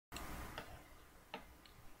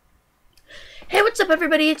What's up,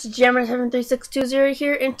 everybody? It's Jammer73620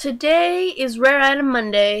 here, and today is Rare Item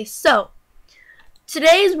Monday. So,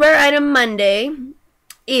 today's Rare Item Monday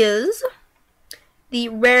is the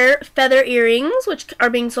rare feather earrings, which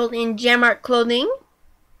are being sold in Jamart clothing.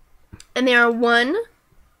 And they are 1,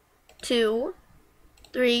 2,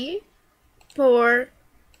 3, 4,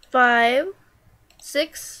 5,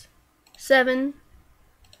 6, 7,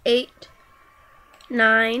 8,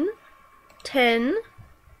 9, 10,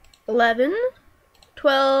 11,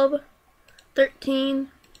 12, 13,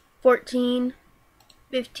 14,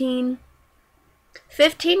 15.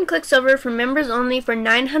 15 clicks over for members only for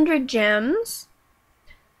 900 gems.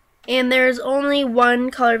 And there's only one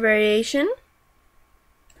color variation.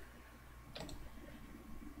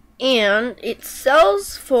 And it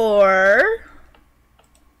sells for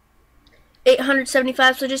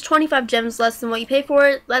 875, so just 25 gems less than what you pay for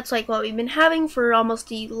it. That's like what we've been having for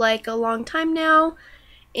almost a long time now.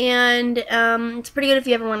 And it's pretty good if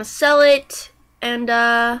you ever want to sell it. And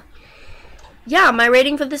yeah, my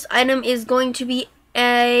rating for this item is going to be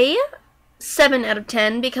a 7 out of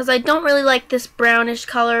 10 because I don't really like this brownish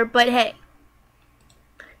color, but hey,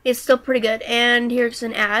 it's still pretty good. And here's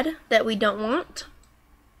an ad that we don't want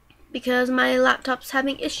because my laptop's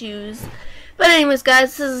having issues. But anyways,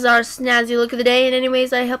 guys, this is our snazzy look of the day. And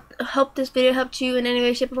anyways, I hope this video helped you in any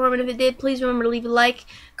way, shape, or form. And if it did, please remember to leave a like,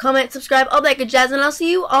 comment, subscribe, all that good jazz. And I'll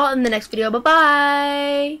see you all in the next video.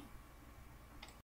 Bye-bye.